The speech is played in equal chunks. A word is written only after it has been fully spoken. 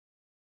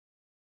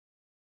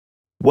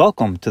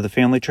Welcome to the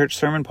Family Church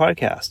Sermon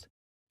Podcast.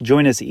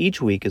 Join us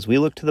each week as we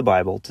look to the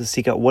Bible to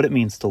seek out what it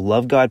means to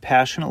love God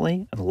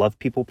passionately and love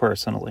people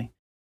personally.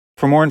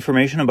 For more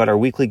information about our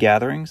weekly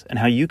gatherings and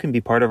how you can be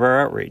part of our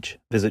outreach,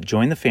 visit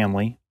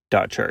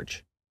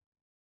jointhefamily.church.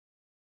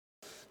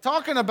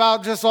 Talking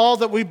about just all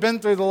that we've been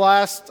through the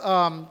last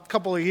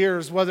couple of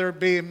years, whether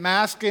it be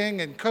masking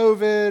and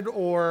COVID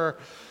or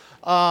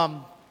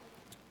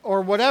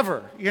whatever,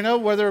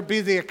 whether it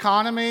be the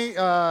economy.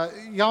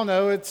 Y'all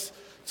know it's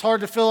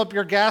hard to fill up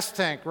your gas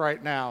tank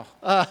right now.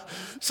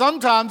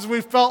 Sometimes we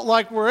felt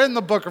like we're in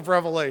the book of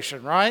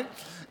Revelation, right?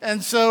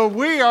 And so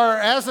we are,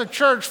 as a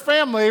church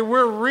family,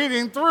 we're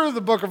reading through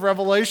the book of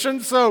Revelation.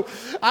 So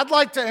I'd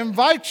like to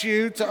invite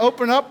you to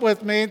open up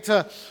with me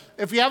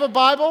if you have a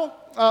Bible,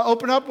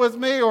 open up with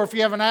me, or if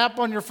you have an app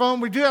on your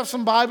phone. We do have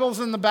some Bibles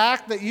in the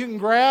back that you can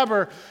grab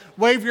or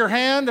wave your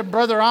hand, and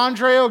Brother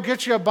Andre will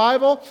get you a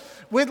Bible.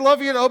 We'd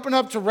love you to open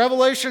up to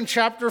Revelation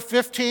chapter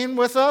 15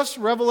 with us,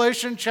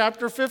 Revelation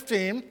chapter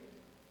 15.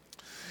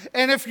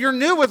 And if you're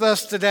new with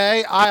us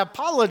today, I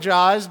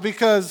apologize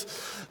because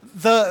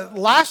the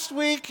last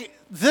week,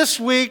 this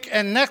week,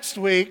 and next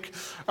week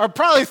are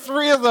probably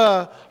three of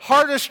the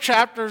hardest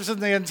chapters in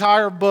the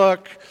entire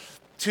book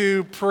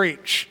to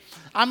preach.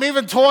 I'm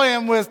even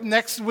toying with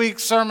next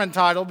week's sermon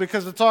title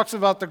because it talks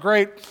about the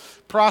great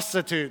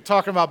prostitute,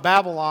 talking about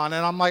Babylon,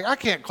 and I'm like, I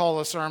can't call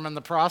a sermon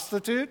the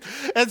prostitute.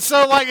 And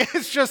so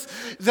it's just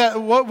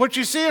that what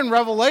you see in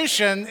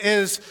Revelation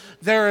is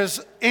there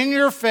is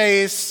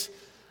in-your-face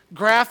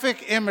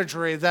graphic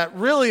imagery that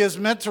really is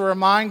meant to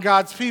remind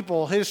God's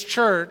people, his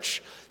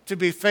church, to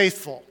be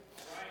faithful,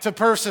 to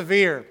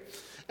persevere.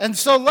 And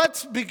so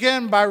let's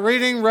begin by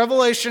reading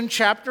Revelation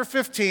chapter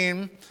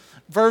 15,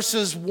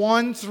 verses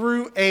 1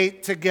 through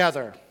 8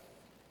 together.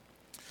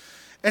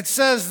 It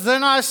says,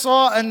 "Then I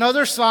saw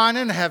another sign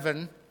in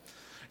heaven,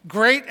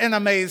 great and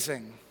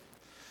amazing.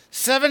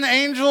 7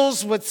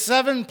 angels with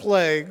 7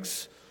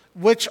 plagues,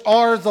 which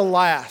are the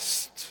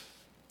last."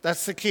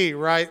 That's the key,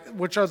 right?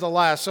 Which are the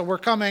last. So we're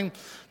coming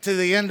to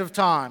the end of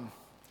time.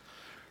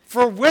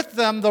 "For with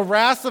them the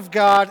wrath of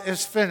God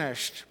is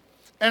finished.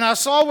 And I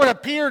saw what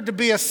appeared to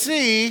be a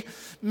sea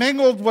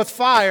mingled with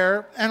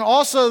fire, and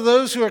also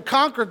those who had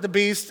conquered the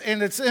beast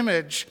and its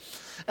image,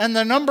 and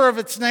the number of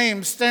its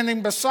names,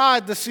 standing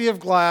beside the sea of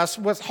glass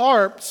with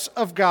harps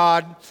of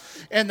God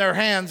in their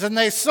hands. And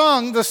they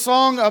sung the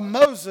song of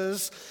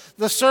Moses,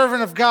 the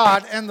servant of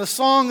God, and the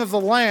song of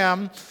the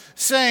Lamb,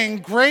 saying,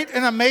 'Great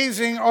and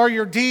amazing are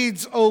your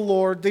deeds, O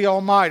Lord, the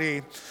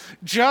Almighty.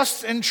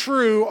 Just and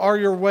true are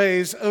your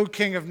ways, O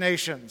King of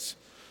nations.'"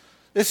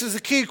 This is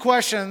a key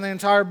question in the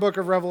entire book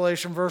of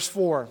Revelation, verse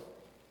 4.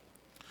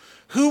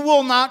 "Who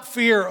will not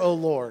fear, O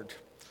Lord,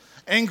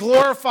 and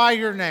glorify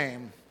your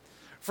name?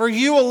 For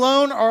you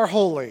alone are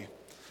holy.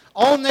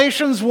 All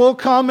nations will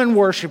come and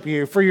worship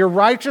you, for your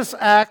righteous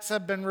acts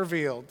have been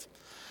revealed."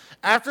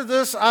 After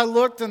this, I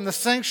looked in the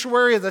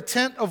sanctuary of the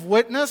tent of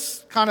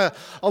witness, kind of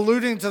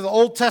alluding to the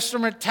Old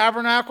Testament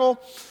tabernacle.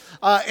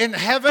 In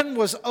heaven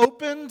was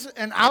opened,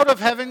 and out of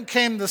heaven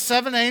came the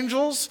 7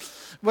 angels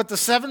with the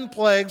 7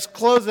 plagues,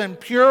 clothed in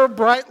pure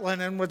bright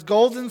linen with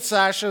golden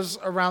sashes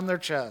around their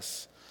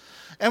chests.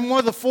 And one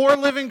of the 4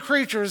 living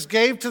creatures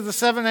gave to the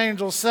 7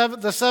 angels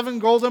the 7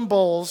 golden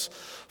bowls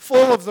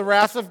full of the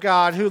wrath of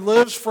God, who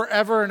lives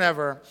forever and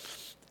ever.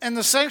 And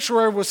the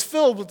sanctuary was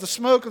filled with the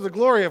smoke of the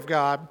glory of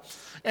God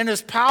and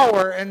his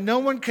power, and no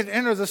one could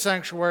enter the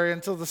sanctuary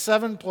until the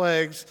 7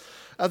 plagues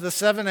of the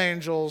 7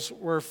 angels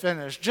were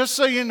finished. Just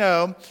so you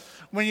know,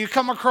 when you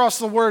come across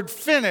the word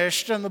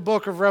finished in the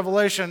book of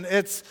Revelation,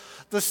 it's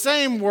the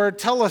same word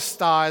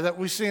telestai that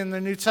we see in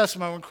the New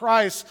Testament when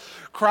Christ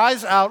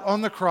cries out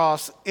on the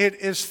cross, "It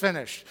is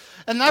finished."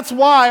 And that's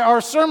why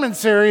our sermon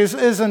series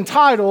is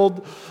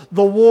entitled,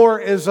 "The War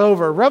is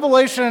Over."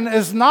 Revelation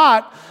is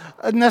not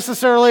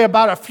necessarily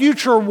about a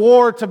future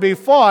war to be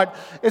fought.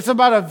 It's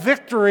about a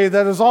victory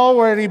that has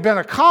already been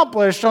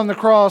accomplished on the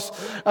cross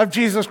of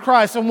Jesus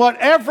Christ. And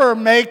whatever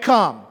may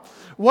come,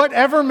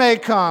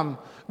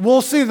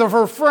 we'll see the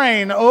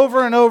refrain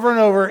over and over and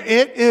over.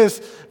 It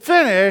is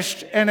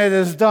finished and it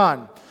is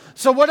done.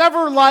 So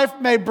whatever life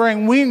may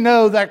bring, we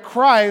know that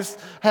Christ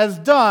has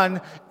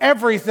done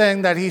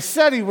everything that he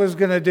said he was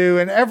going to do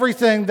and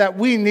everything that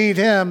we need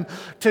him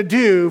to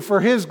do for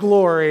his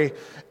glory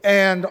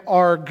and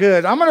our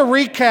good. I'm going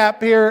to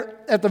recap here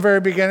at the very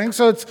beginning,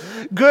 so it's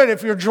good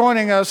if you're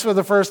joining us for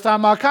the first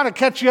time. I'll kind of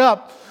catch you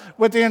up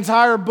with the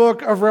entire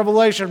book of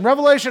Revelation.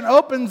 Revelation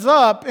opens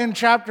up in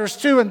chapters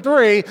 2 and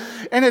 3,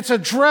 and it's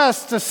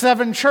addressed to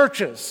 7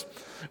 churches.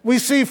 We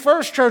see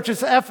first church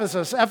is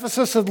Ephesus.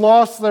 Ephesus had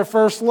lost their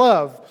first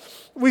love.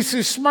 We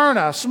see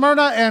Smyrna.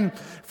 Smyrna and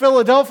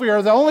Philadelphia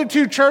are the only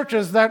 2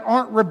 churches that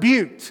aren't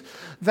rebuked,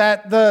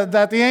 that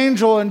the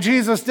angel and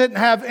Jesus didn't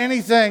have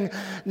anything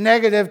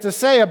negative to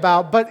say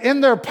about. But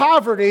in their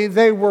poverty,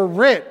 they were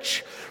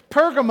rich.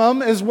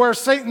 Pergamum is where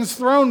Satan's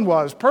throne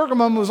was.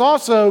 Pergamum was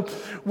also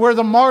where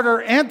the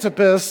martyr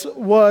Antipas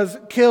was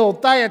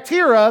killed.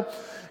 Thyatira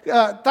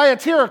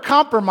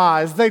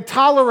compromised. They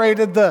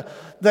tolerated the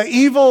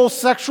evil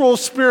sexual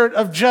spirit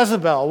of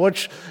Jezebel,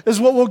 which is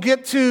what we'll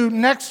get to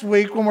next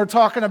week when we're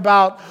talking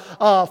about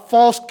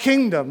false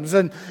kingdoms.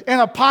 And in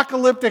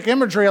apocalyptic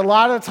imagery, a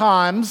lot of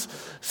times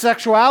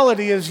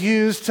sexuality is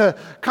used to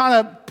kind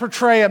of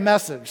portray a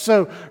message.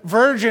 So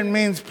virgin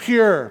means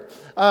pure.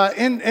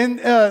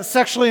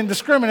 Sexually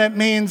indiscriminate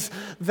means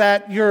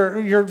that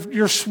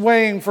you're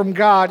swaying from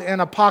God in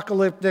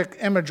apocalyptic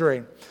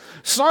imagery.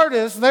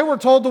 Sardis, they were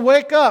told to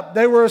wake up.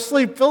 They were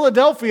asleep.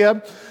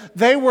 Philadelphia,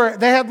 they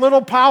had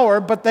little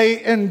power, but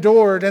they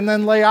endured. And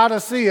then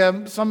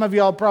Laodicea, some of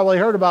y'all probably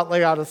heard about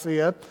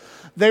Laodicea.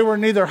 They were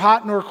neither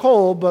hot nor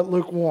cold, but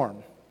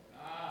lukewarm.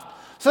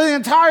 So the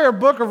entire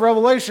book of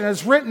Revelation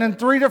is written in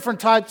three different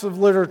types of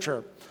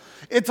literature.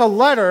 It's a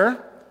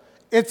letter,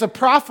 it's a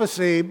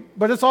prophecy,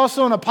 but it's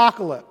also an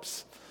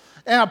apocalypse.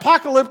 And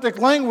apocalyptic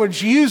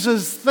language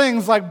uses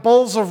things like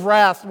bowls of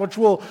wrath, which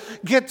we'll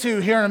get to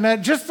here in a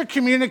minute, just to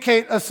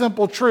communicate a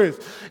simple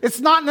truth. It's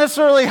not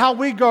necessarily how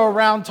we go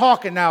around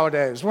talking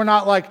nowadays. We're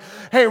not like,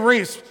 hey,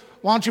 Reese,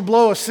 why don't you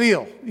blow a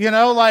seal? You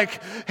know,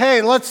 like,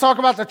 hey, let's talk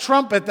about the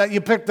trumpet that you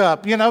picked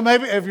up. You know,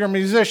 maybe if you're a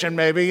musician,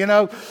 maybe, you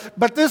know.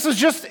 But this is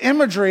just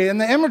imagery, and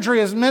the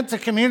imagery is meant to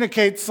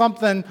communicate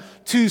something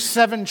to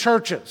 7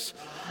 churches.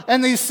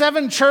 And these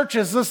 7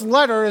 churches, this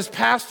letter is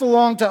passed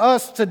along to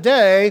us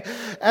today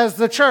as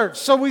the church.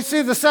 So we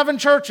see the 7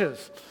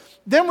 churches.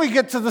 Then we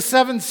get to the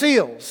 7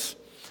 seals.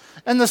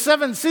 And the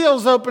 7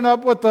 seals open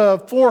up with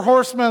the 4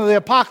 horsemen of the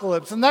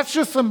apocalypse. And that's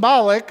just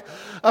symbolic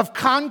of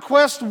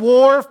conquest,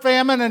 war,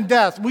 famine, and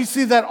death. We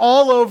see that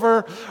all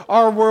over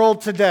our world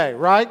today,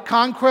 right?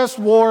 Conquest,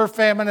 war,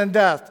 famine, and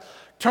death.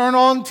 Turn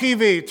on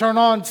TV, turn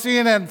on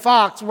CNN,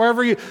 Fox,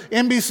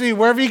 NBC,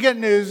 wherever you get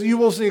news, you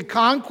will see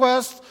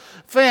conquest,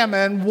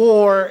 famine,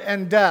 war,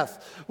 and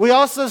death. We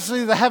also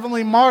see the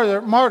heavenly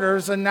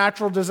martyrs and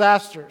natural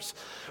disasters,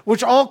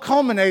 which all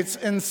culminates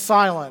in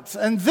silence.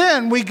 And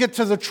then we get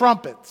to the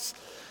trumpets.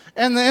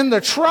 And in the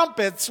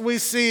trumpets, we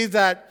see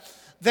that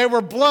they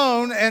were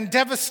blown and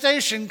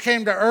devastation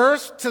came to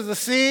earth, to the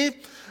sea,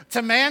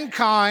 to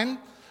mankind.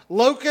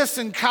 Locusts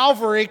and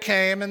Calvary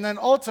came, and then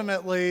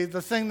ultimately,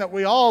 the thing that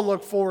we all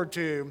look forward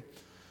to,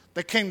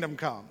 the kingdom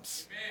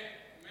comes.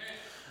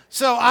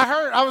 So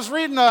I was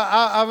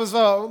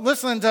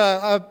listening to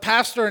a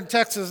pastor in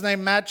Texas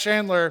named Matt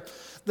Chandler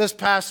this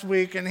past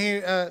week, and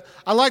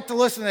I like to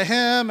listen to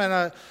him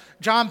and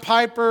John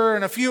Piper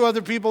and a few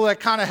other people that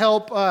kind of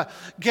help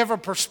give a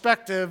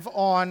perspective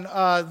on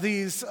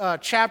these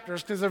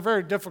chapters, because they're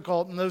very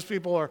difficult, and those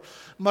people are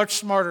much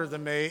smarter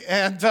than me.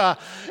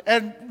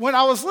 And when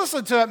I was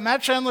listening to it,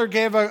 Matt Chandler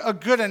gave a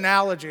good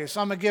analogy, so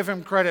I'm going to give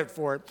him credit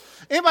for it.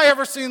 Anybody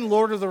ever seen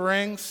Lord of the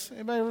Rings?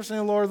 Anybody ever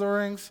seen Lord of the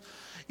Rings?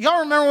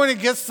 Y'all remember when it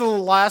gets to the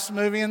last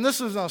movie, and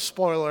this is no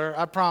spoiler,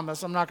 I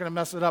promise, I'm not going to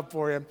mess it up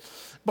for you.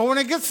 But when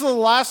it gets to the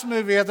last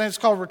movie, I think it's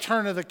called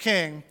Return of the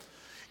King,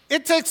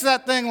 it takes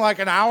that thing like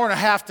an hour and a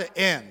half to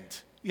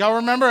end. Y'all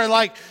remember it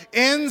like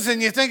ends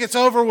and you think it's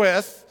over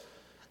with,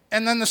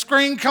 and then the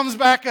screen comes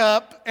back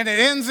up and it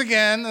ends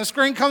again, the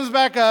screen comes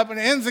back up and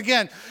it ends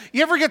again.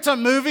 You ever get to a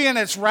movie and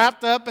it's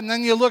wrapped up and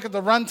then you look at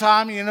the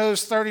runtime and you know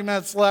there's 30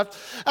 minutes left?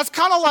 That's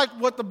kind of like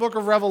what the book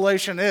of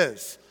Revelation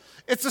is.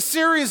 It's a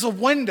series of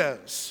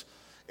windows.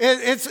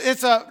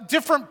 It's a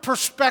different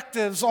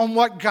perspectives on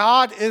what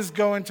God is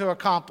going to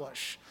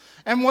accomplish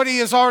and what he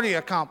has already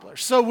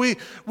accomplished. So we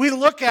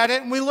look at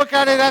it, and we look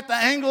at it at the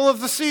angle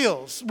of the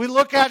seals. We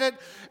look at it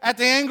at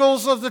the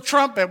angles of the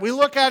trumpet. We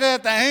look at it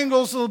at the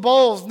angles of the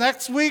bowls.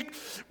 Next week,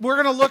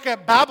 we're going to look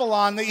at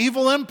Babylon, the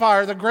evil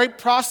empire, the great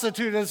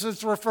prostitute as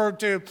it's referred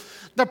to,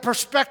 the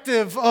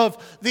perspective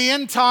of the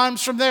end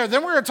times from there.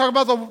 Then we're going to talk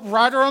about the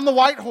rider on the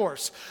white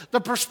horse,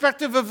 the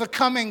perspective of the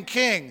coming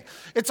king.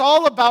 It's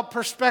all about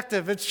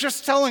perspective. It's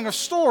just telling a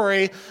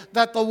story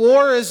that the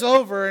war is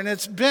over and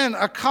it's been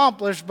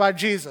accomplished by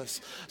Jesus.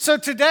 So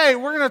today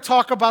we're going to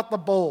talk about the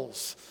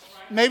bowls.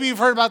 Maybe you've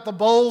heard about the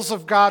bowls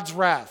of God's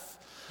wrath.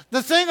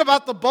 The thing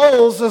about the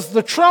bowls is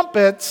the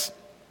trumpets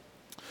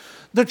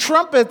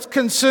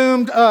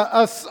consumed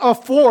a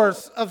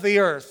fourth of the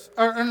earth.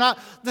 Or not,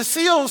 the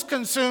seals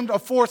consumed a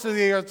fourth of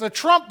the earth. The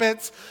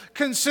trumpets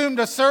consumed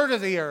a third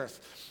of the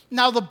earth.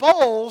 Now the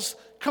bowls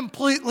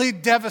completely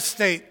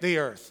devastate the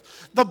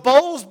earth. The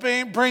bowls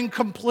bring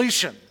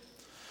completion.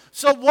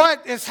 So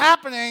what is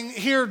happening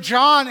here,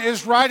 John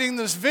is writing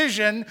this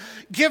vision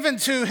given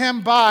to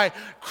him by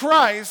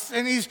Christ,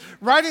 and he's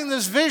writing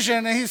this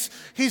vision, and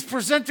he's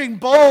presenting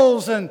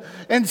bowls and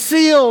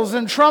seals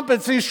and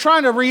trumpets. He's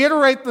trying to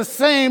reiterate the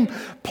same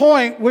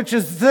point, which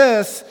is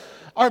this.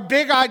 Our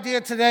big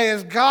idea today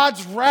is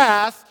God's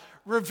wrath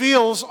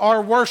reveals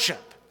our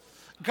worship.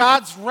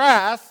 God's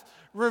wrath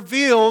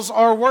reveals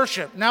our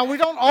worship. Now, we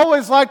don't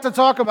always like to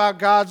talk about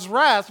God's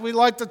wrath. We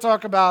like to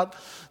talk about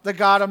the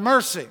God of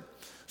mercy.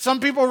 Some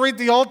people read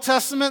the Old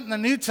Testament and the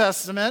New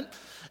Testament,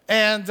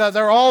 and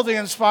they're all the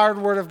inspired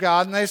Word of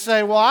God, and they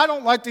say, well, I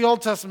don't like the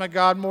Old Testament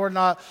God more than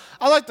I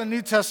like the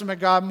New Testament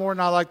God more than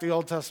I like the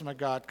Old Testament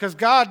God, because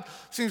God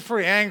seems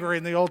pretty angry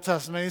in the Old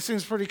Testament. He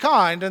seems pretty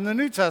kind in the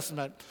New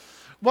Testament.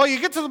 Well, you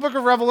get to the book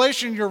of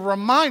Revelation, you're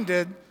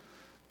reminded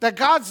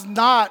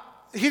that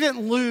he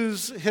didn't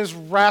lose his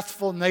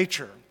wrathful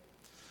nature.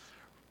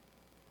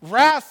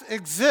 Wrath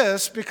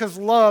exists because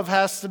love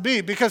has to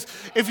be. Because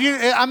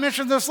I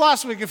mentioned this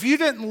last week, if you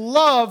didn't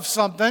love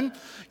something,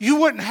 you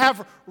wouldn't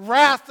have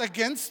wrath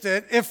against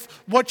it if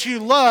what you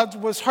loved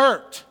was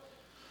hurt.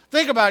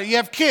 Think about it. You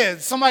have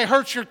kids. Somebody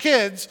hurts your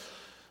kids.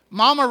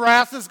 Mama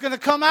wrath is going to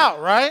come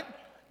out, right?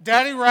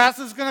 Daddy wrath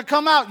is going to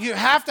come out. You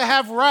have to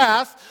have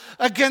wrath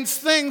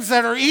against things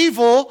that are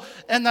evil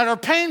and that are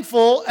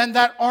painful and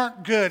that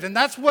aren't good. And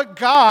that's what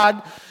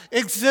God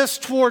exists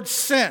towards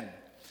sin.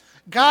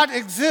 God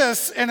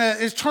exists in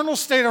an eternal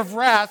state of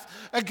wrath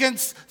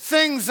against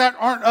things that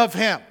aren't of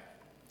him.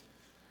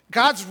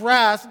 God's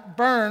wrath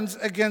burns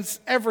against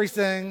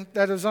everything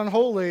that is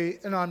unholy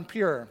and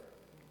impure.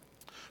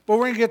 But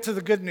we're going to get to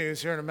the good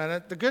news here in a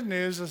minute. The good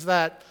news is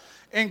that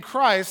in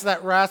Christ,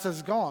 that wrath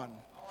is gone.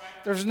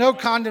 There's no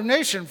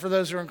condemnation for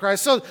those who are in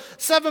Christ. So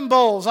 7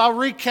 bowls, I'll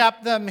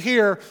recap them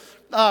here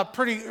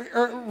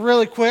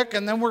really quick,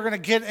 and then we're going to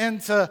get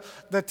into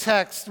the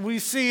text. We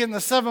see in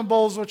the 7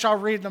 bowls, which I'll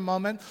read in a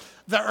moment,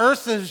 the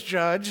earth is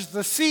judged,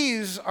 the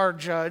seas are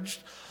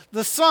judged,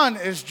 the sun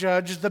is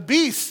judged, the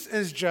beast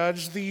is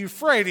judged, the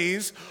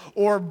Euphrates,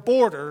 or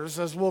borders,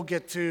 as we'll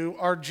get to,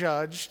 are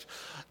judged,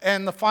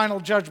 and the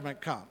final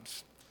judgment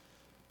comes.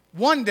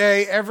 One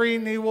day, every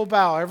knee will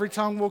bow, every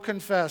tongue will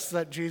confess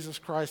that Jesus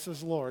Christ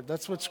is Lord.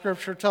 That's what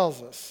Scripture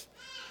tells us.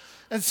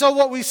 And so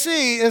what we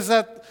see is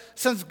that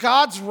since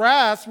God's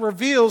wrath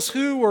reveals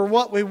who or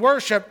what we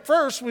worship,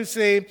 first we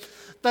see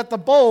that the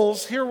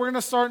bowls, here we're going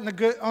to start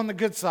on the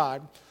good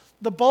side,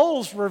 the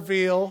bowls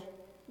reveal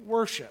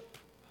worship.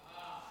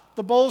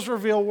 The bowls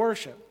reveal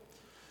worship.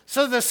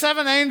 So the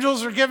 7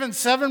 angels are given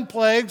 7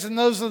 plagues, and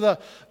those are the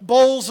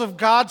bowls of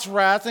God's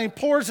wrath, and he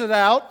pours it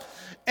out.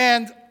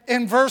 And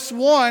in verse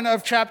 1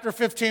 of chapter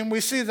 15, we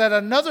see that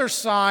another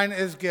sign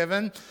is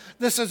given.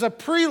 This is a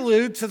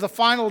prelude to the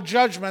final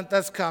judgment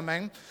that's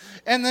coming.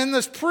 And in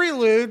this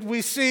prelude,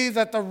 we see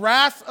that the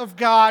wrath of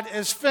God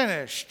is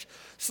finished.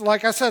 So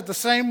like I said, the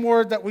same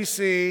word that we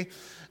see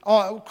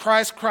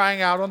Christ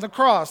crying out on the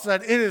cross,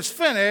 that it is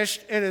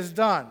finished, it is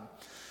done.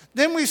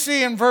 Then we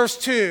see in verse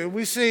 2,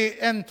 we see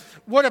in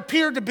what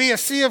appeared to be a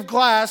sea of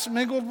glass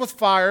mingled with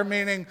fire,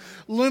 meaning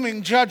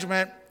looming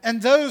judgment,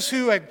 and those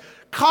who had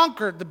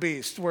conquered the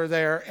beast were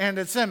there and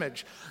its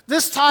image.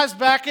 This ties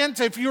back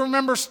into, if you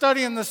remember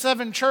studying the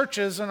 7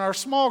 churches in our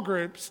small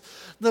groups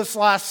this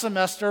last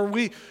semester,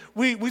 we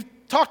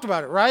talked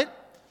about it, right?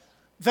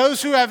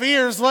 Those who have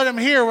ears, let them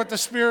hear what the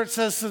Spirit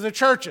says to the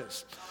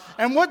churches.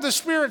 And what the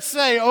Spirit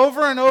say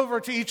over and over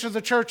to each of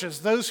the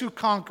churches, those who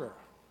conquer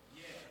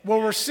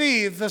will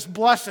receive this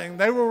blessing.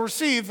 They will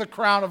receive the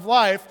crown of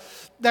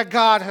life that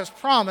God has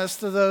promised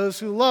to those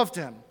who loved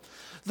him.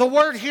 The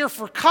word here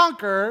for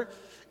conquer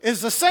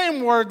is the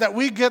same word that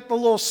we get the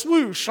little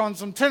swoosh on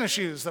some tennis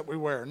shoes that we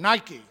wear,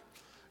 Nike,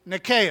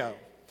 Nikeo.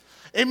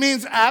 It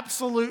means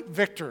absolute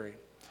victory.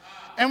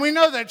 And we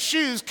know that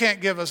shoes can't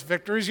give us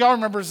victories. Y'all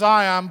remember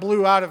Zion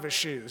blew out of his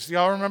shoes.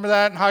 Y'all remember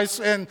that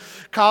in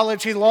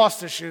college? He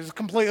lost his shoes,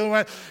 completely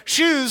went.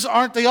 Shoes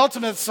aren't the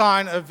ultimate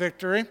sign of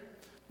victory,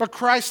 but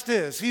Christ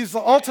is. He's the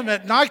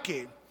ultimate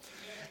Nike.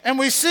 And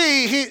we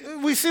see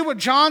what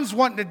John's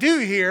wanting to do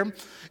here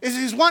is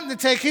he's going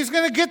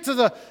to get to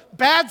the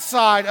bad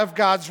side of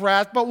God's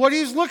wrath, but what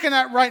he's looking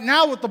at right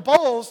now with the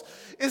bowls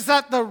is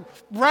that the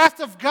wrath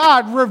of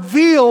God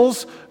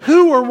reveals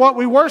who or what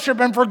we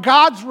worship, and for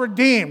God's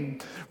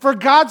redeemed, for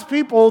God's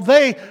people,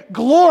 they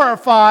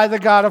glorify the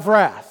God of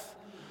wrath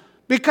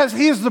because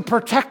he is the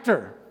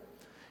protector.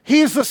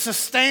 He is the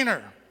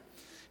sustainer.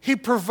 He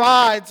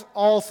provides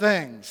all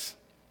things.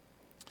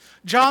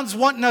 John's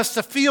wanting us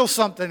to feel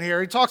something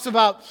here. He talks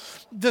about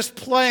this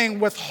playing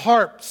with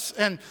harps,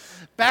 and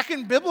back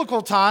in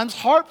biblical times,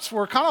 harps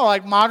were kind of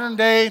like modern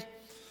day,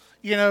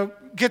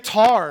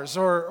 guitars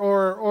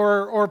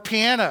or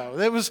piano.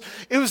 It was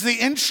the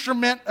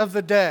instrument of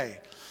the day.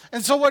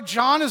 And so what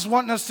John is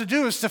wanting us to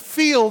do is to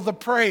feel the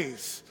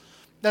praise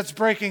that's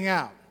breaking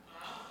out.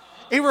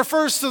 He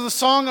refers to the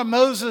Song of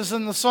Moses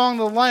and the Song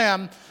of the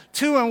Lamb,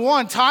 2 in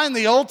 1, tying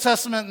the Old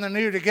Testament and the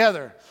New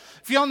together.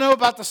 If y'all know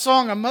about the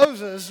Song of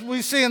Moses,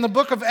 we see in the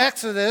book of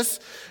Exodus,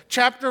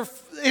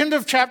 end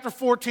of chapter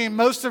 14,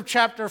 most of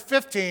chapter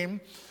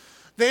 15,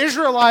 the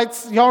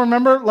Israelites, y'all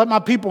remember, let my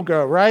people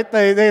go, right?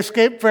 They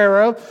escape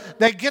Pharaoh.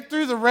 They get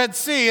through the Red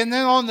Sea, and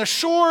then on the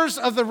shores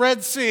of the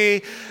Red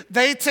Sea,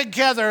 they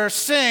together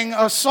sing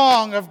a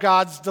song of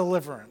God's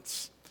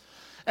deliverance.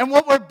 And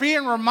what we're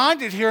being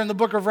reminded here in the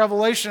book of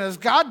Revelation is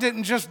God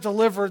didn't just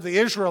deliver the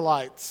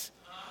Israelites.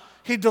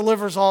 He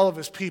delivers all of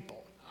his people.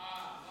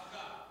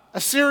 A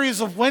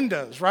series of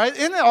windows, right?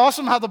 Isn't it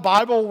awesome how the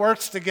Bible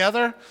works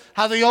together?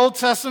 How the Old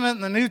Testament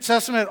and the New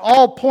Testament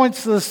all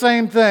points to the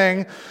same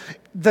thing.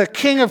 The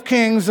King of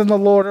Kings and the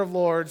Lord of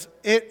Lords.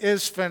 It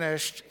is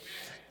finished.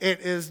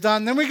 It is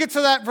done. Then we get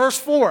to that verse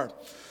 4.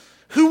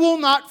 Who will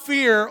not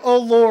fear, O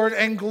Lord,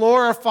 and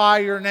glorify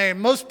your name?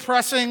 Most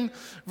pressing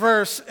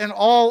verse in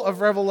all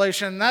of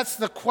Revelation. That's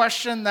the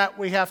question that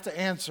we have to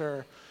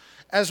answer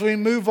as we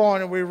move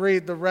on and we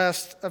read the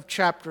rest of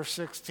chapter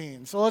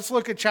 16. So let's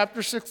look at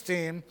chapter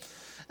 16,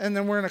 and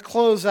then we're going to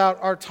close out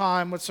our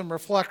time with some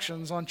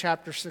reflections on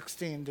chapter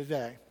 16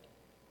 today.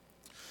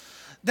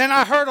 Then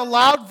I heard a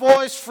loud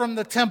voice from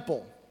the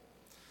temple.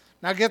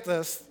 Now get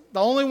this,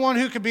 the only one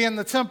who could be in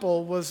the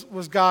temple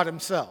was God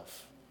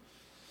himself.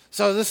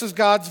 So this is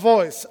God's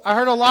voice. I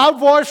heard a loud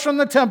voice from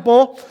the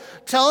temple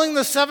telling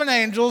the 7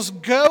 angels,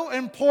 go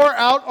and pour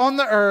out on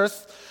the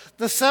earth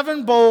the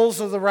 7 bowls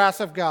of the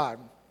wrath of God.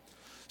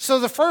 So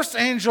the first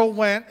angel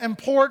went and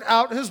poured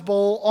out his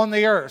bowl on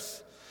the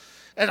earth.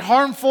 And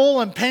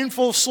harmful and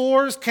painful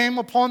sores came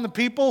upon the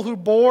people who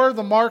bore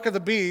the mark of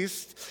the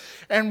beast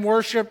and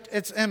worshipped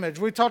its image.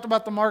 We talked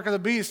about the mark of the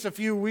beast a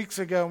few weeks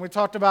ago, and we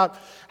talked about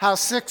how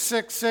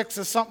 666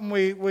 is something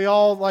we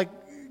all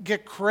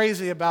get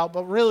crazy about,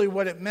 but really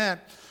what it meant,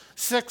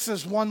 6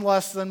 is one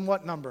less than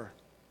what number?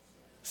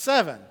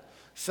 7.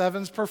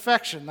 7's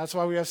perfection. That's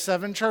why we have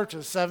 7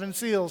 churches, 7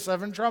 seals,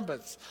 7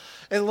 trumpets.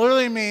 It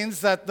literally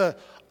means that the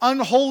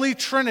unholy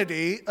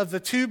trinity of the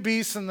 2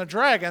 beasts and the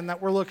dragon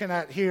that we're looking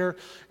at here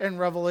in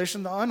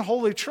Revelation, the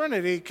unholy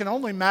trinity can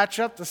only match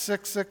up to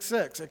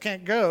 666. It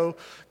can't go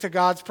to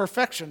God's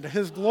perfection, to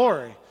his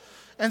glory.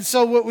 And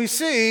so what we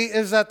see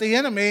is that the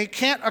enemy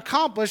can't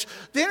accomplish,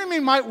 the enemy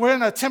might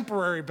win a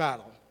temporary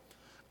battle,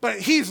 but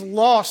he's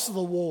lost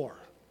the war.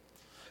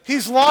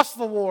 He's lost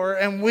the war,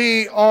 and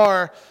we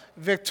are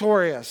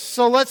victorious.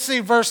 So let's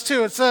see verse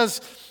 2. It says,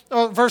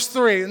 verse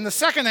 3, and the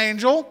second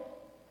angel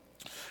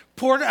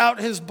poured out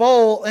his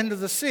bowl into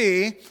the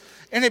sea,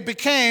 and it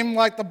became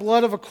like the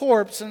blood of a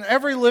corpse, and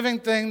every living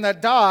thing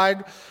that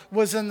died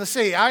was in the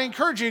sea. I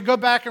encourage you to go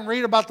back and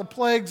read about the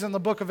plagues in the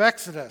book of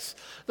Exodus.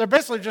 They're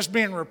basically just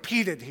being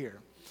repeated here,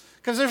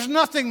 because there's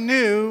nothing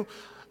new.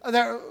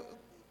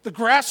 The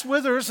grass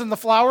withers and the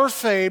flowers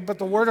fade, but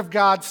the word of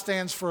God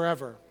stands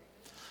forever.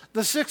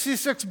 The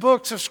 66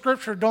 books of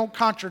Scripture don't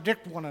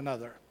contradict one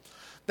another.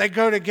 They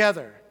go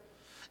together.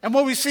 And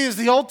what we see is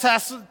the Old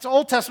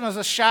Testament is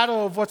a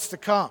shadow of what's to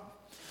come.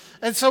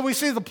 And so we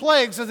see the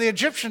plagues of the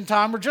Egyptian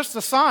time were just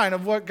a sign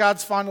of what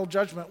God's final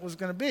judgment was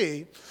going to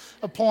be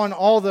upon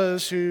all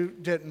those who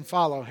didn't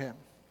follow him.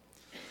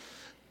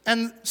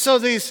 And so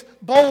these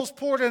bowls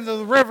poured into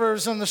the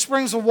rivers and the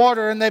springs of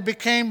water, and they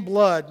became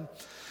blood.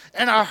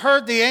 And I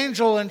heard the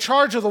angel in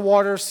charge of the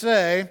water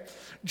say,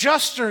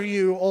 just are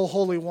you, O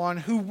Holy One,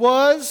 who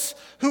was,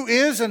 who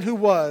is, and who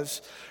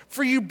was.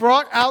 For you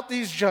brought out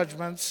these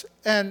judgments,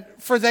 and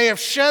for they have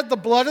shed the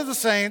blood of the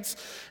saints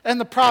and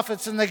the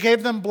prophets, and they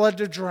gave them blood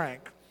to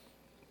drink.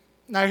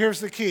 Now here's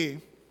the key.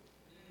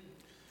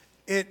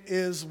 It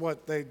is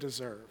what they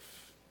deserve.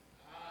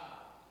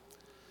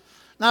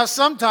 Now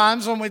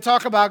sometimes when we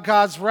talk about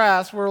God's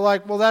wrath, we're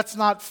like, well, that's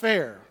not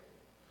fair.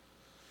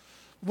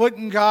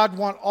 Wouldn't God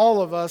want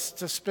all of us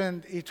to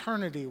spend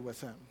eternity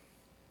with him?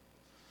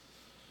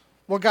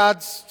 Well,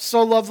 God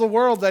so loved the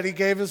world that he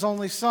gave his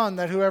only son,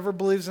 that whoever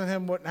believes in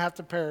him wouldn't have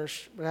to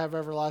perish, but have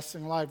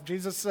everlasting life.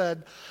 Jesus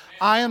said,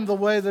 I am the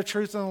way, the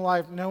truth, and the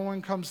life. No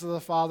one comes to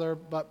the Father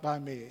but by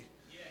me.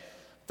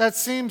 That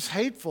seems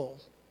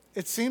hateful.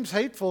 It seems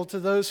hateful to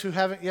those who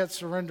haven't yet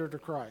surrendered to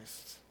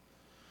Christ.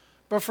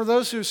 But for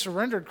those who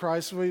surrendered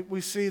Christ,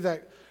 we see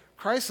that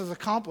Christ has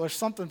accomplished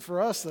something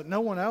for us that no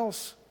one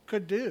else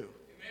could do.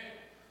 Amen.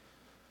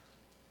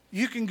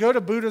 You can go to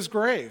Buddha's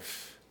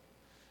grave.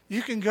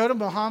 You can go to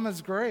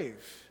Muhammad's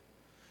grave.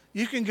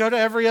 You can go to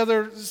every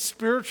other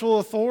spiritual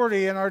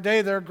authority in our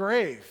day, their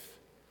grave.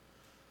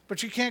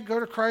 But you can't go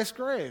to Christ's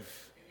grave.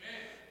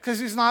 Because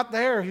he's not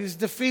there. He's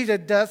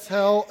defeated death,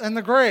 hell, and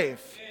the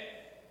grave.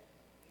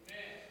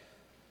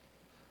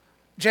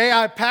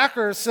 J.I.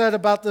 Packer said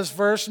about this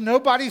verse,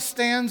 nobody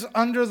stands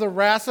under the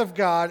wrath of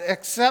God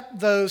except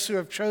those who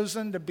have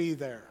chosen to be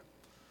there.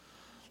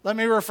 Let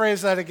me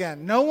rephrase that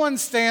again. No one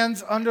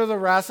stands under the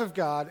wrath of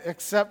God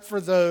except for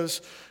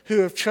those who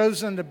have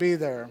chosen to be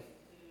there.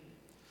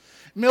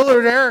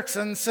 Millard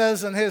Erickson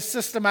says in his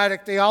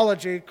systematic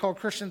theology called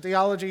Christian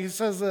Theology, he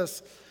says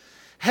this,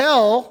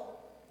 hell,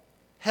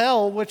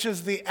 which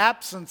is the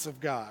absence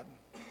of God.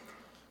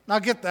 Now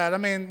get that. I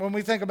mean, when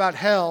we think about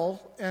hell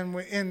and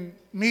in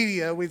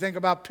media, we think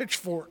about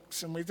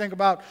pitchforks and we think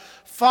about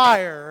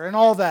fire and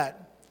all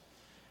that.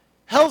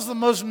 Hell's the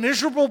most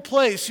miserable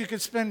place you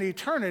could spend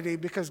eternity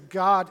because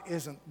God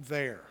isn't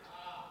there.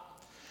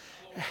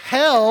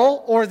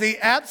 Hell, or the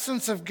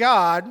absence of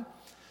God,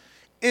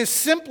 is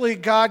simply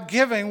God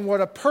giving to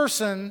a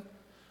person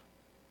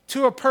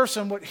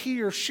what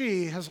he or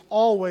she has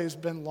always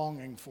been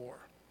longing for.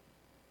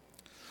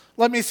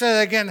 Let me say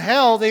that again.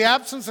 Hell, the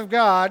absence of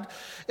God,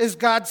 is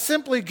God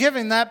simply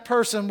giving that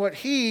person what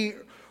he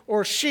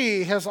or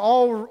she has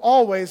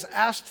always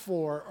asked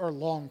for or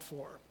longed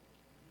for.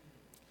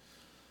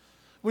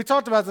 We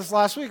talked about this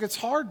last week. It's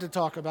hard to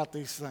talk about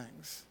these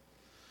things.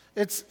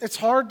 It's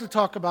hard to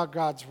talk about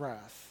God's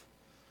wrath.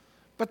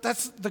 But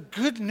that's the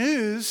good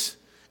news,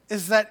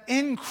 is that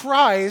in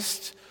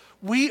Christ,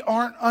 we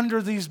aren't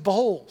under these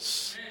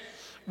bowls.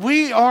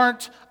 We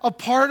aren't a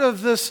part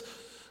of this.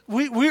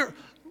 We're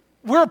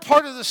a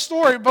part of the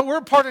story, but we're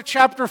a part of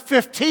chapter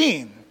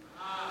 15.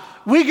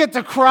 We get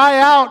to cry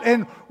out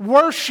in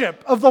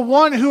worship of the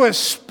one who has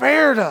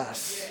spared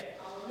us.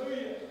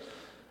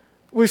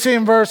 We see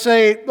in verse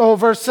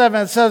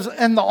 7, it says,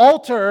 and the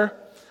altar,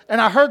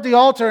 and I heard the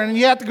altar, and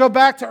you have to go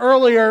back to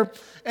earlier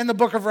in the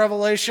book of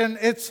Revelation.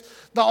 It's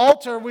the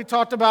altar we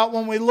talked about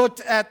when we looked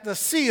at the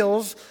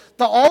seals.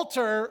 The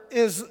altar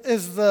is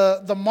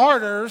the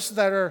martyrs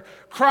that are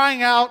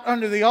crying out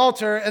under the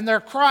altar, and they're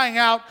crying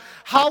out,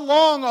 how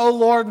long, O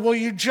Lord, will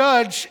you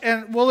judge,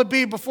 and will it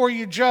be before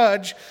you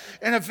judge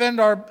and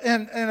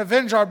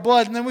avenge our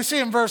blood? And then we see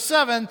in verse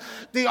 7,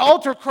 the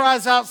altar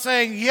cries out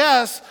saying,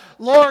 yes,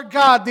 Lord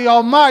God, the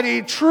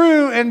Almighty,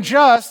 true and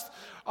just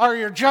are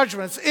your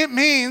judgments. It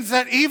means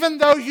that even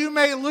though you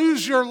may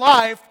lose your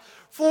life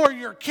for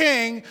your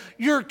king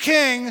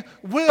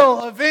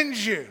will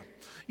avenge you.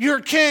 Your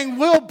king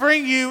will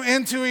bring you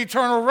into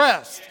eternal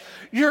rest.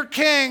 Your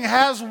king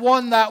has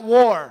won that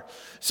war.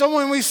 So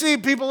when we see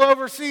people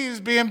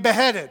overseas being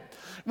beheaded,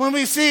 when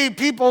we see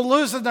people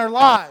losing their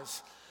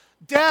lives,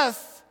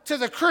 death to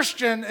the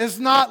Christian is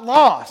not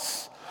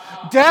loss.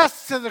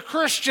 Death to the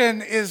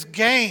Christian is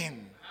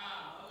gain.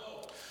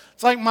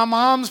 It's like my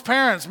mom's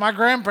parents, my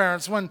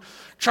grandparents, when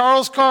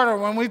Charles Carter,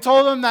 when we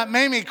told them that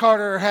Mamie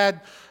Carter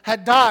had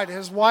died,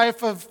 his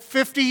wife of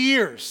 50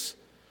 years,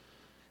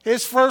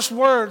 his first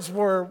words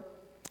were,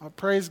 oh,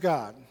 praise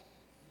God.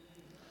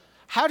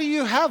 How do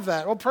you have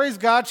that? Well, praise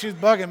God, she's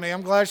bugging me.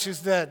 I'm glad she's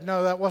dead.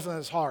 No, that wasn't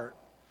his heart.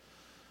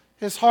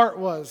 His heart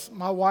was,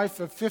 my wife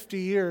of 50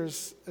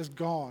 years is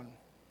gone.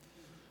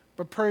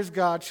 But praise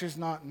God, she's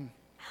not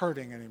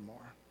hurting anymore.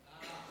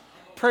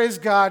 Praise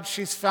God,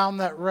 she's found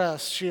that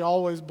rest she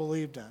always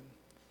believed in.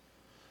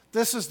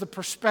 This is the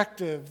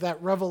perspective that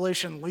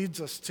Revelation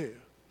leads us to.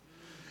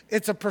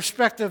 It's a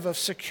perspective of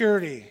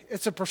security.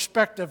 It's a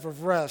perspective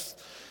of rest.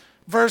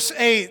 Verse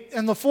 8,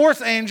 and the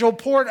fourth angel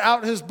poured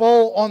out his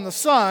bowl on the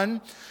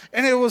sun,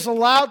 and it was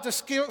allowed to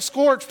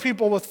scorch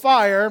people with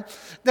fire.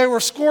 They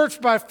were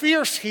scorched by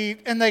fierce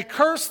heat, and they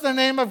cursed the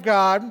name of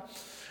God,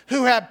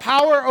 who had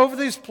power over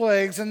these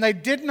plagues, and they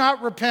did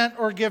not repent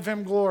or give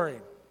him glory.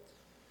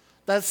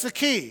 That's the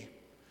key.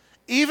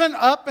 Even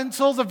up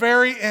until the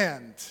very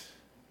end,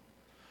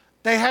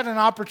 they had an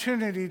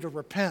opportunity to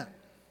repent.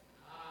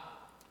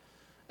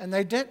 And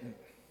they didn't.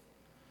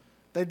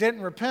 They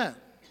didn't repent.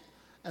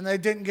 And they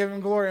didn't give him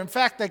glory. In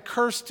fact, they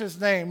cursed his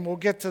name. We'll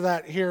get to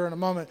that here in a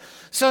moment.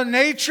 So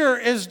nature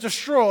is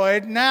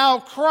destroyed. Now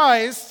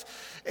Christ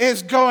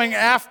is going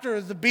after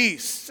the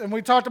beast. And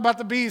we talked about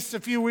the beast a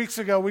few weeks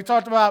ago. We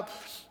talked about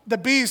the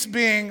beast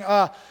being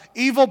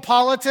evil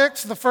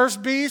politics, the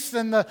first beast,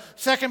 and the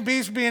second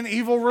beast being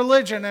evil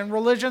religion, and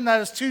religion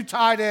that is too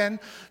tied in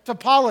to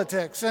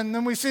politics. And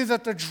then we see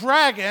that the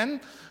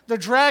dragon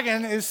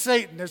is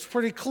Satan. It's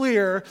pretty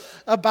clear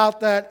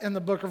about that in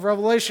the book of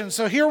Revelation.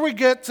 So here we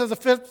get to the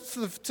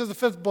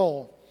fifth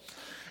bowl.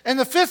 And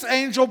the fifth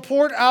angel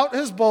poured out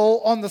his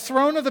bowl on the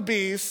throne of the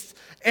beast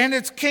and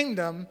its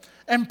kingdom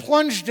and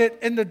plunged it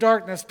into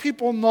darkness.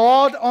 People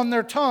gnawed on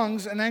their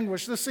tongues in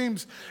anguish. This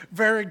seems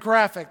very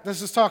graphic.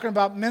 This is talking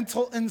about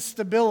mental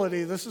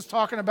instability. This is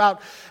talking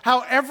about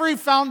how every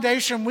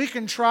foundation we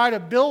can try to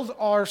build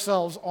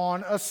ourselves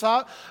on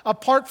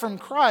apart from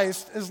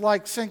Christ is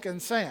like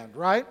sinking sand,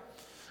 right?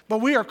 But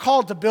we are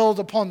called to build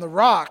upon the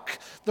rock.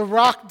 The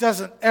rock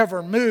doesn't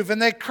ever move.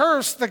 And they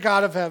cursed the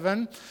God of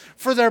heaven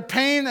for their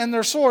pain and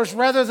their sores.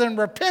 Rather than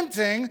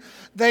repenting,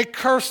 they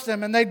cursed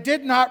him. And they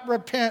did not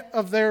repent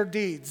of their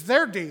deeds.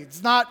 Their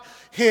deeds, not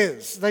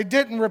his. They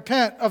didn't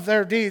repent of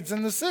their deeds.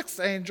 And the sixth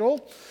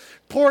angel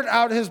poured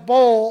out his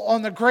bowl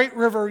on the great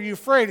river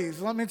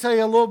Euphrates. Let me tell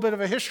you a little bit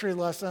of a history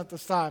lesson at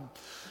this time.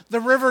 The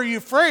river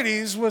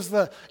Euphrates was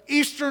the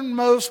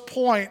easternmost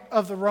point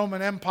of the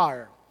Roman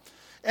Empire.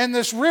 And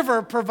this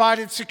river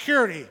provided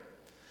security.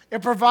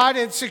 It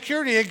provided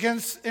security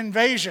against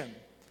invasion.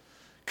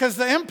 Because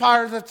the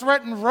empire that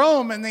threatened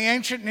Rome in the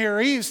ancient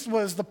Near East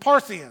was the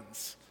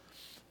Parthians.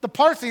 The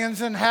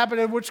Parthians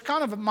inhabited which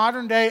kind of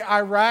modern day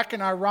Iraq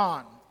and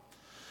Iran.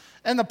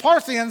 And the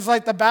Parthians,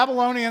 like the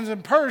Babylonians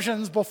and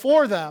Persians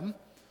before them,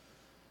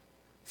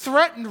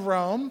 threatened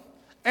Rome.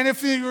 And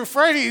if the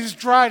Euphrates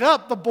dried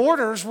up, the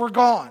borders were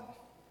gone.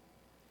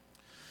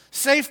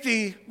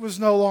 Safety was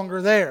no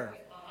longer there.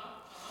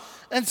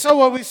 And so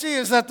what we see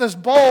is that this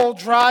bowl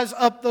dries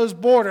up those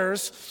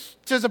borders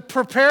to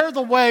prepare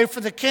the way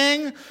for the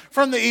king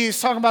from the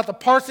east, talking about the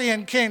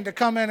Parthian king, to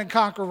come in and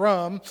conquer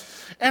Rome.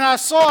 And I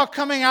saw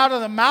coming out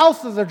of the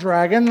mouth of the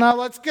dragon, now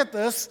let's get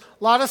this,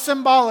 a lot of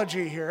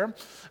symbology here,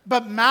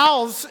 but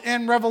mouths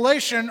in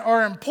Revelation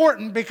are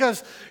important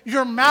because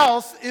your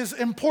mouth is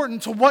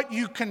important to what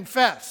you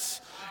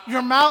confess.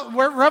 Your mouth,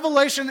 where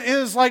Revelation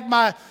is, like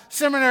my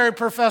seminary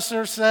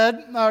professor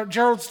said,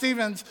 Gerald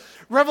Stevens,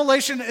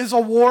 Revelation is a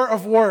war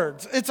of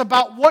words. It's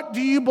about what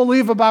do you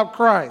believe about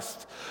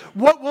Christ?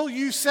 What will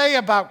you say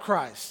about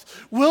Christ?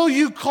 Will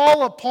you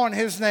call upon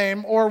his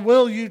name, or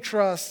will you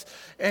trust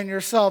in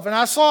yourself? And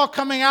I saw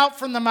coming out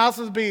from the mouth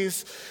of the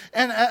beast,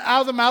 and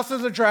out of the mouth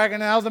of the dragon,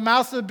 and out of the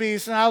mouth of the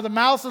beast, and out of the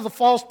mouth of the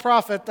false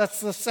prophet,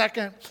 that's the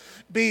second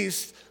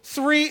beast,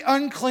 3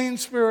 unclean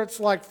spirits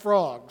like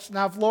frogs.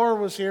 Now, if Laura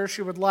was here,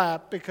 she would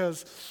laugh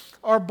because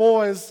our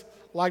boys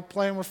like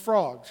playing with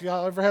frogs.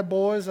 Y'all ever had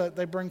boys that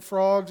they bring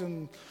frogs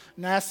and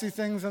nasty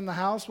things in the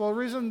house? Well, the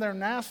reason they're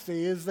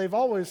nasty is they've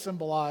always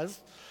symbolized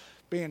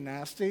being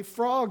nasty.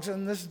 Frogs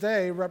in this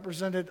day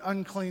represented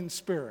unclean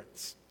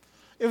spirits.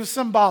 It was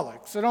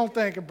symbolic. So don't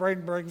think if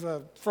Braden brings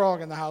a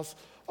frog in the house,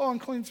 oh,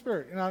 unclean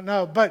spirit.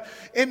 No. But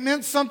it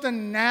meant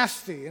something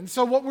nasty. And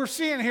so what we're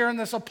seeing here in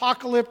this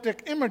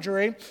apocalyptic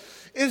imagery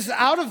is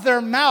out of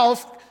their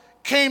mouth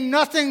came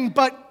nothing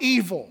but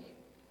evil.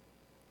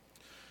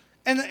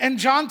 And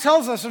John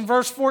tells us in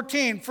verse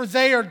 14, for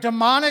they are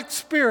demonic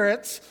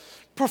spirits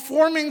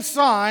performing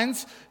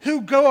signs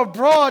who go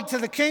abroad to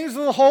the kings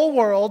of the whole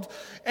world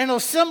and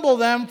assemble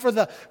them for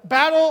the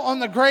battle on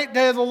the great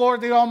day of the Lord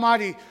the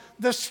Almighty.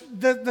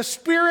 The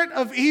spirit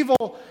of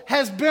evil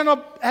has been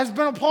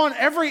upon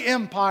every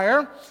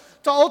empire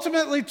to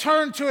ultimately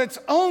turn to its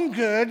own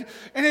good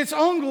and its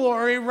own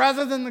glory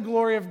rather than the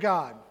glory of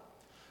God.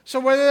 So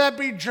whether that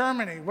be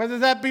Germany, whether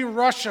that be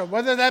Russia,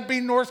 whether that be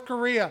North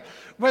Korea,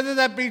 whether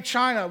that be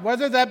China,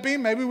 whether that be,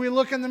 maybe we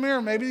look in the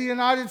mirror, maybe the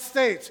United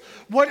States,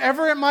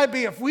 whatever it might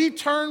be, if we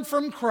turn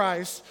from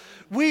Christ,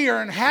 we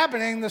are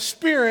inhabiting the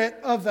spirit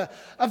of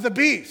the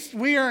beast.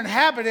 We are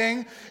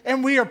inhabiting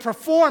and we are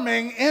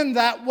performing in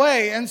that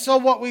way. And so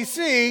what we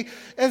see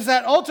is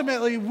that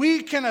ultimately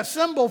we can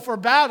assemble for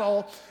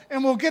battle,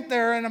 and we'll get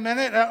there in a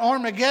minute at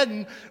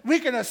Armageddon. We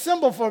can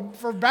assemble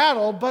for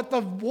battle, but the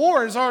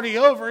war is already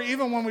over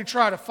even when we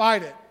try to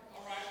fight it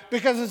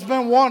because it's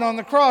been won on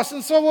the cross.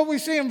 And so what we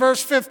see in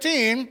verse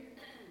 15,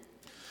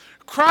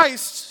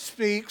 Christ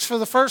speaks for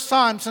the first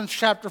time since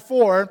chapter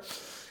 4.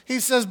 He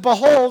says,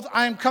 behold,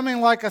 I am coming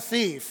like a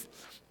thief.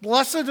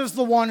 Blessed is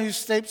the one who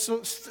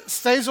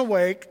stays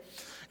awake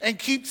and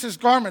keeps his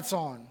garments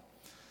on,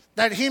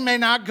 that he may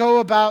not go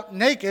about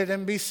naked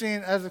and be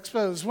seen as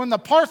exposed. When the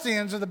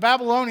Parthians or the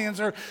Babylonians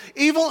or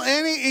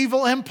any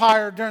evil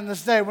empire during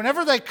this day,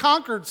 whenever they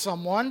conquered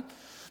someone,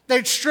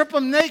 they'd strip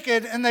them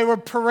naked and they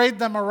would parade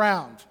them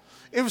around.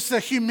 It was to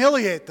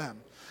humiliate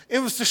them. It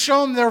was to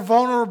show them their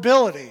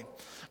vulnerability.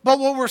 But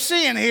what we're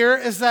seeing here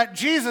is that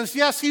Jesus,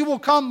 yes, he will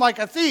come like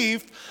a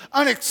thief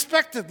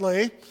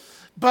unexpectedly,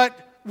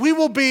 but we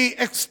will be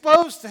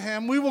exposed to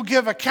him. We will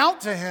give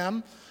account to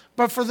him.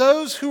 But for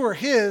those who are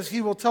his, he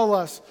will tell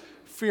us,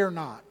 fear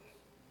not.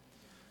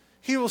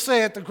 He will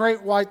say at the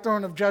great white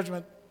throne of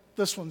judgment,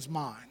 this one's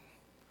mine.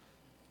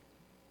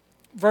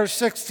 Verse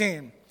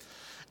 16,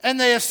 and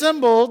they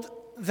assembled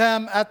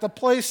them at the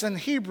place in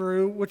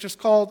Hebrew, which is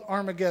called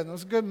Armageddon. It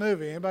was a good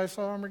movie. Anybody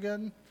saw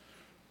Armageddon?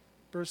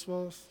 Bruce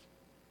Willis?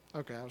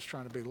 Okay, I was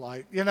trying to be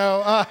light.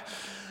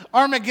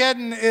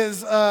 Armageddon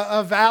is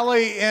a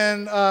valley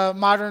in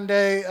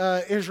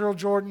modern-day Israel,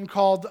 Jordan,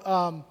 called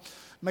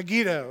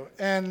Megiddo.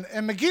 And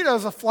Megiddo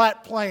is a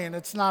flat plain.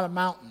 It's not a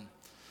mountain.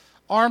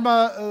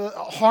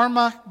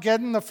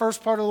 Armageddon, the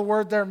first part of the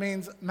word there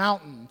means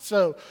mountain.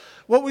 So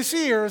what we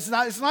see here is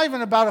it's not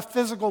even about a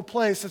physical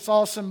place. It's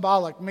all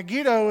symbolic.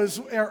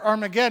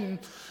 Armageddon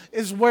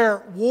is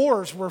where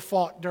wars were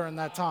fought during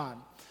that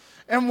time.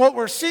 And what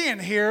we're seeing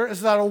here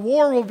is that a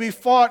war will be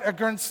fought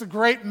against the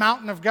great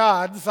mountain of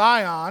God,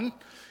 Zion,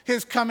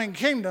 his coming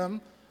kingdom,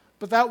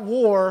 but that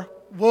war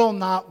will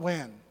not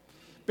win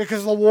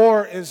because the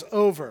war is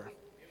over. Amen.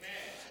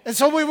 And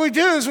so what we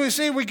do is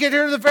we get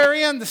here to the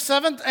very end. The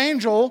seventh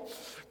angel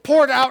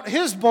poured out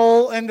his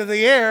bowl into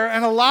the air,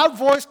 and a loud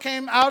voice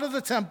came out of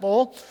the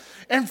temple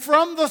and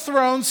from the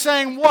throne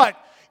saying what?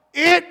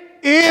 It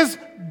is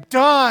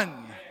done.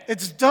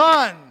 It's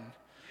done.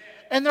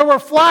 And there were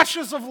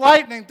flashes of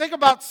lightning. Think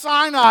about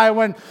Sinai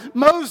when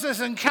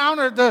Moses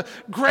encountered the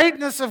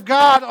greatness of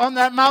God on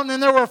that mountain.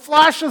 And there were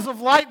flashes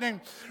of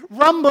lightning,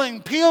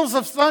 rumbling, peals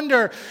of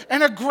thunder,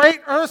 and a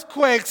great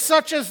earthquake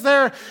such as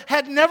there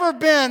had never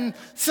been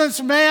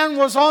since man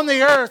was on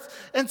the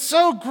earth. And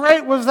so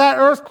great was that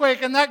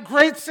earthquake, and that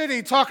great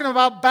city, talking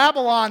about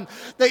Babylon,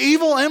 the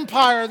evil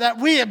empire that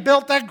we had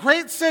built, that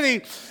great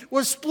city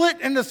was split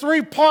into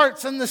 3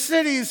 parts, and the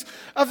cities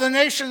of the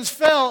nations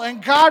fell.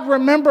 And God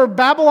remembered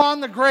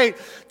Babylon the Great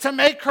to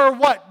make her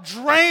what?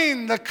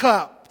 Drain the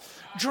cup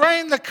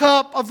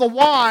of the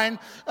wine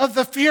of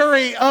the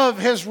fury of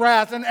his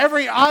wrath. And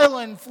every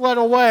island fled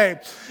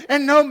away,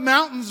 and no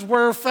mountains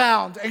were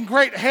found, and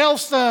great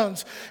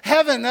hailstones.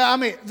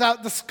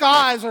 The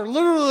skies are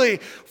literally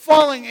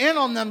falling in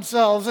on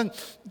themselves, and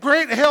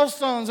great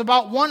hailstones,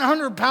 about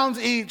 100 pounds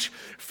each,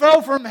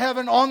 fell from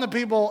heaven on the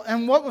people.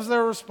 And what was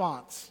their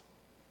response?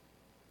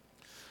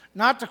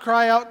 Not to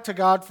cry out to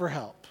God for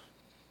help.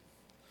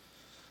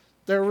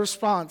 Their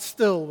response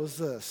still was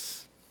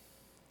this.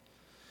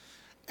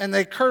 And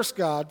they cursed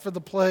God for the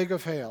plague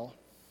of hail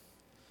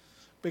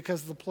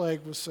because the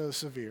plague was so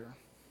severe.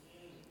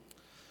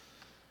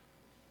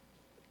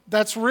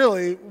 That's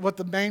really what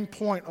the main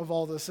point of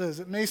all this is.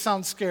 It may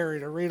sound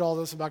scary to read all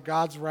this about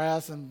God's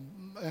wrath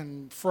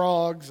and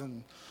frogs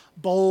and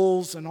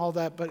bowls and all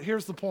that, but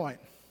here's the point.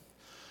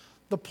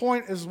 The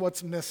point is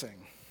what's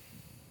missing.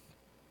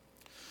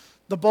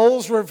 The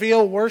bowls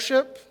reveal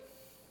worship.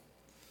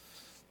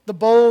 The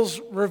bowls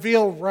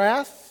reveal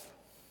wrath.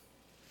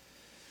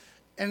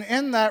 And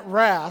in that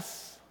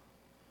wrath,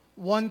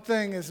 one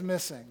thing is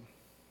missing: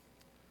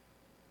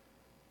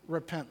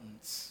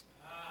 repentance.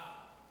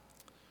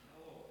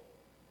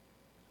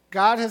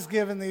 God has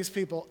given these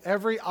people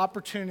every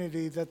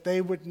opportunity that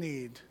they would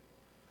need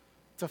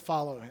to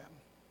follow him.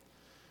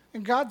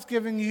 And God's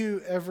given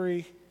you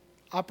every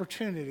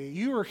opportunity.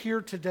 You are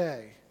here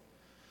today.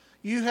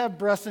 You have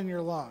breath in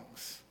your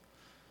lungs.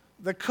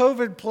 The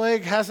COVID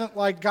plague hasn't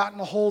gotten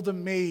a hold of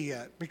me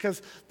yet,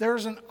 because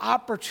there's an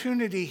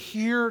opportunity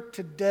here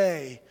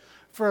today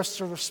for us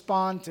to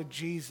respond to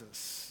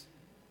Jesus.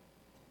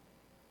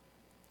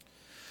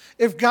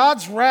 If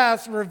God's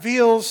wrath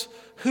reveals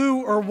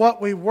who or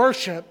what we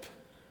worship,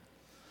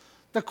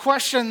 the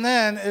question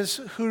then is,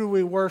 who do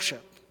we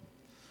worship?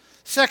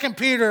 2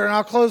 Peter, and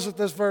I'll close with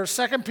this verse,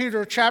 2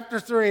 Peter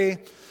chapter 3,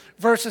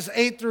 verses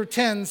 8 through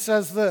 10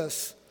 says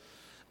this: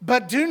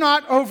 "But do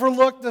not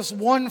overlook this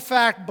one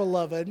fact,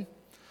 beloved,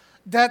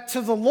 that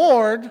to the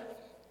Lord,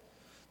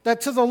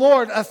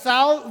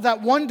 that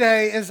one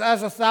day is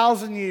as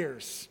 1,000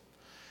 years,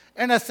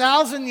 and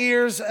 1,000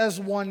 years as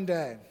one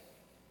day.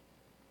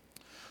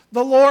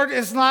 The Lord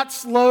is not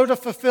slow to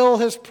fulfill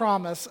his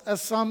promise,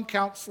 as some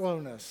count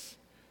slowness,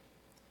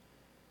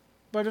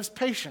 but is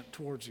patient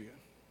towards you,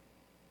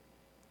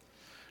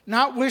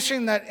 not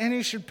wishing that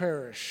any should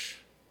perish,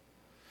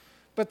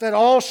 but that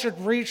all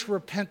should reach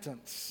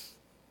repentance.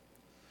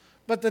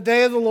 But the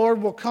day of the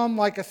Lord will come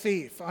like a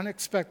thief,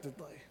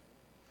 unexpectedly,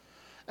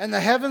 and the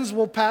heavens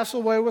will pass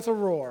away with a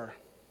roar,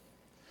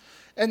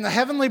 and the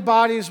heavenly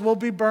bodies will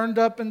be burned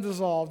up and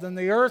dissolved, and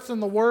the earth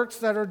and the works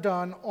that are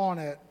done on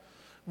it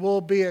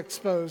will be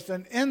exposed.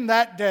 And in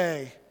that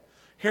day,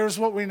 here's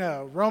what we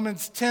know.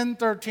 Romans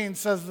 10:13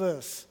 says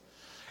this: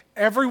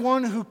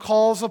 "Everyone who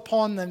calls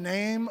upon the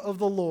name of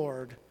the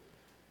Lord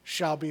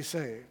shall be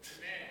saved."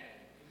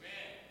 Amen.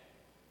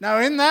 Now,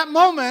 in that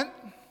moment,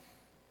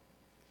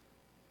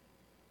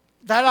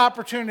 that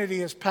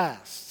opportunity is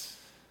past.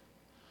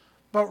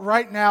 But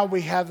right now,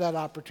 we have that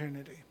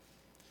opportunity.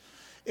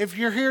 If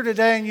you're here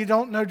today and you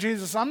don't know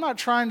Jesus, I'm not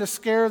trying to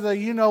scare the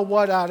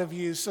you-know-what out of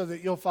you so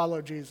that you'll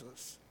follow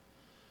Jesus.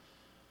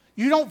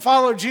 You don't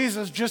follow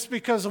Jesus just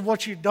because of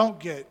what you don't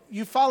get.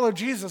 You follow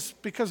Jesus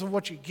because of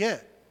what you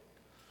get.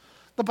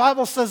 The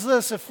Bible says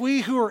this: "If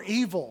we who are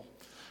evil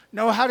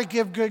know how to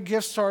give good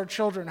gifts to our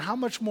children, how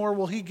much more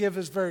will he give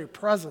his very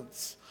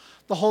presence,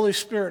 the Holy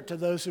Spirit, to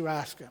those who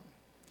ask him?"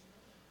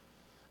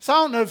 So I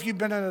don't know if you've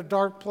been in a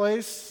dark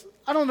place.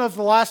 I don't know if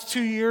the last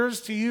 2 years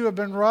to you have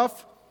been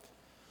rough.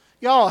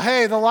 Y'all,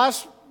 hey, the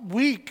last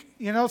week,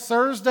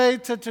 Thursday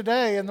to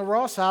today in the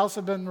Ross house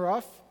have been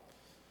rough.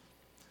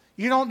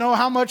 You don't know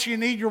how much you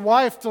need your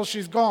wife till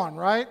she's gone,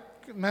 right?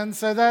 Men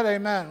say that,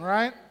 amen,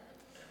 right?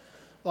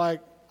 I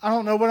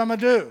don't know what I'm going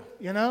to do,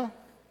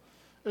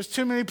 There's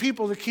too many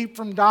people to keep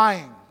from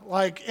dying,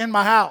 in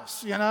my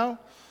house,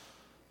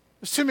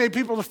 There's too many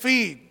people to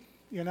feed,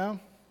 That's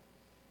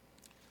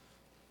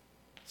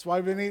why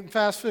we've been eating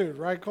fast food,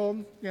 right,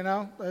 Colton?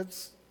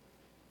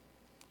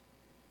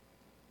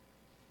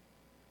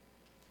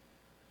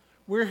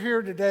 We're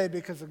here today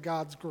because of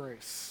God's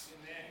grace.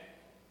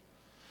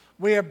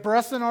 We have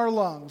breath in our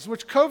lungs,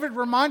 which COVID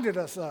reminded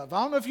us of.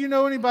 I don't know if you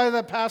know anybody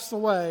that passed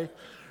away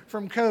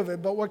from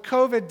COVID, but what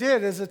COVID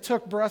did is it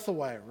took breath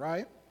away,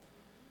 right?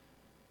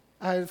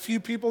 I had a few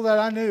people that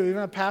I knew,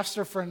 even a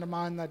pastor friend of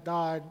mine, that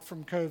died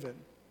from COVID.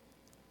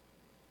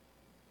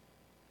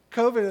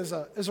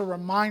 COVID is a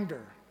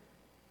reminder.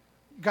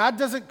 God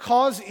doesn't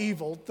cause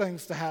evil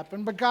things to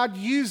happen, but God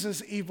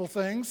uses evil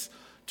things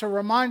to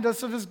remind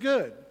us of his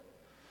good.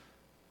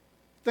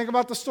 Think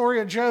about the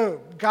story of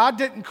Job. God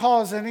didn't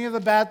cause any of the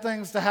bad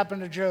things to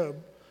happen to Job,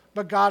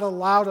 but God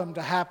allowed them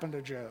to happen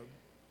to Job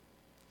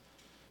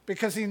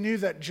because he knew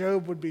that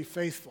Job would be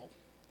faithful.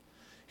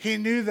 He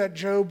knew that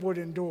Job would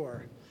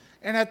endure.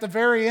 And at the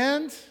very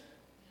end,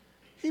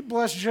 he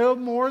blessed Job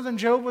more than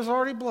Job was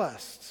already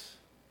blessed.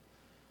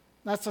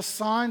 That's a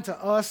sign to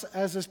us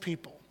as his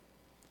people,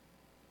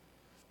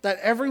 that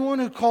everyone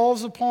who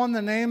calls upon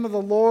the name of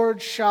the Lord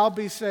shall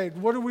be saved.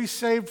 What are we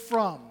saved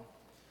from?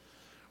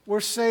 We're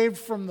saved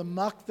from the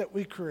muck that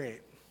we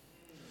create.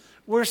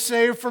 We're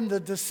saved from the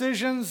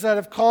decisions that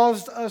have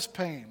caused us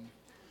pain.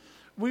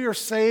 We are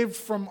saved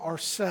from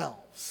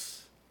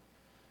ourselves.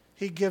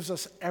 He gives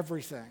us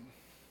everything.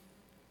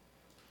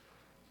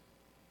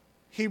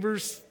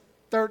 Hebrews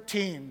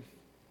 13,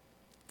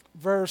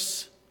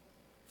 verse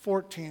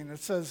 14, it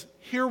says,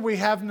 "Here we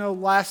have no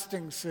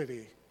lasting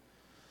city,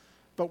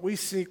 but we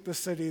seek the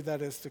city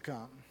that is to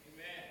come."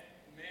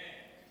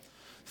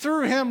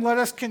 Through him, let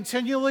us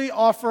continually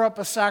offer up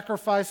a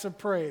sacrifice of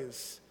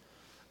praise.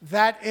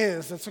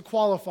 It's a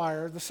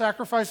qualifier. The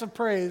sacrifice of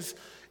praise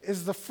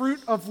is the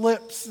fruit of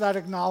lips that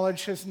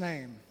acknowledge his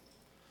name.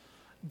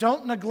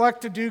 Don't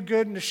neglect to do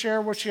good and to share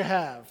what you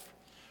have,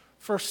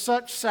 for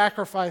such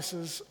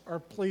sacrifices are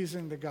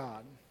pleasing to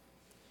God.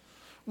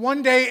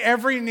 One day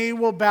every knee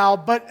will bow,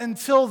 but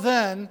until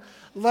then,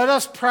 let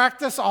us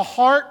practice a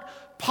heart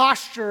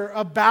posture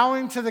of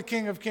bowing to the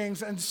King of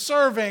Kings and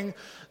serving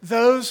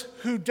those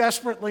who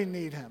desperately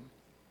need him.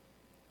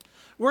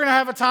 We're going to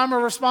have a time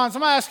of response.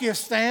 I'm going to ask you to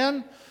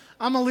stand.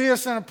 I'm going to lead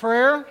us in a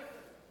prayer.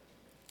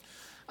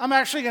 I'm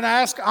actually going to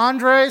ask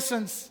Andre,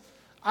 since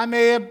I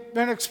may have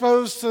been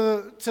exposed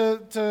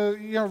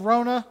to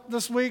Rona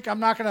this week. I'm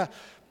not going to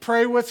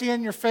pray with you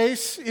in your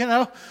face,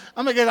 I'm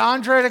going to get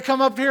Andre to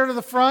come up here to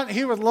the front.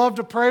 He would love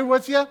to pray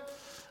with you.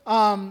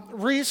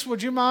 Reese,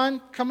 would you mind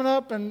coming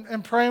up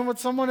and praying with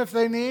someone if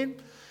they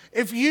need?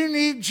 If you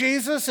need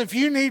Jesus, if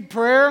you need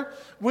prayer,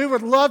 we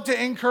would love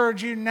to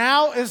encourage you.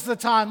 Now is the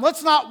time.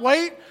 Let's not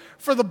wait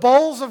for the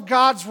bowls of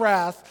God's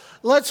wrath.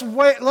 Let's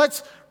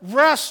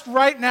rest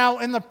right now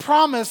in the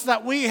promise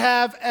that we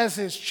have as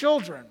his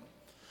children.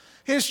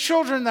 His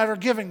children that are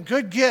given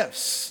good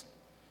gifts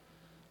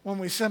when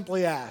we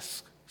simply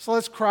ask. So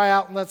let's cry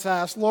out and let's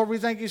ask. Lord, we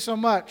thank you so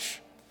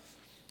much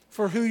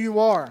for who you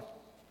are.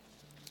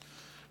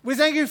 We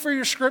thank you for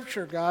your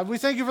scripture, God. We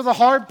thank you for the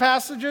hard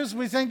passages.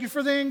 We thank you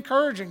for the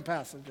encouraging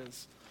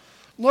passages.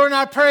 Lord, and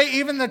I pray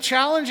even the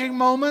challenging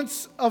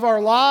moments of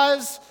our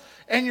lives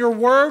and your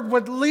word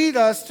would lead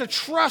us to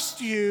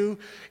trust you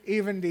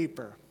even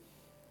deeper.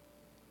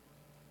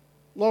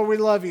 Lord, we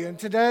love you. And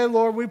today,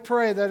 Lord, we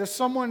pray that if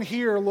someone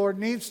here, Lord,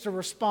 needs to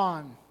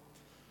respond,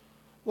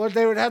 Lord,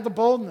 they would have the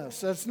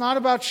boldness. It's not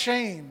about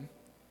shame.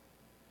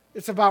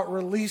 It's about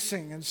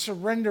releasing and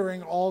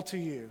surrendering all to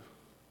you.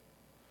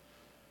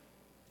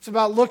 It's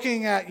about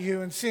looking at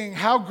you and seeing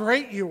how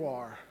great you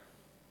are.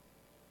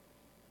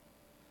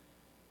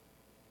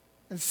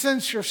 And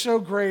since you're so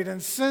great,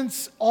 and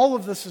since all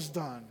of this is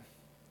done,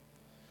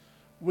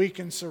 we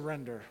can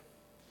surrender.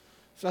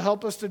 So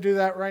help us to do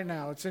that right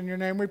now. It's in your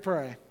name we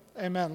pray. Amen.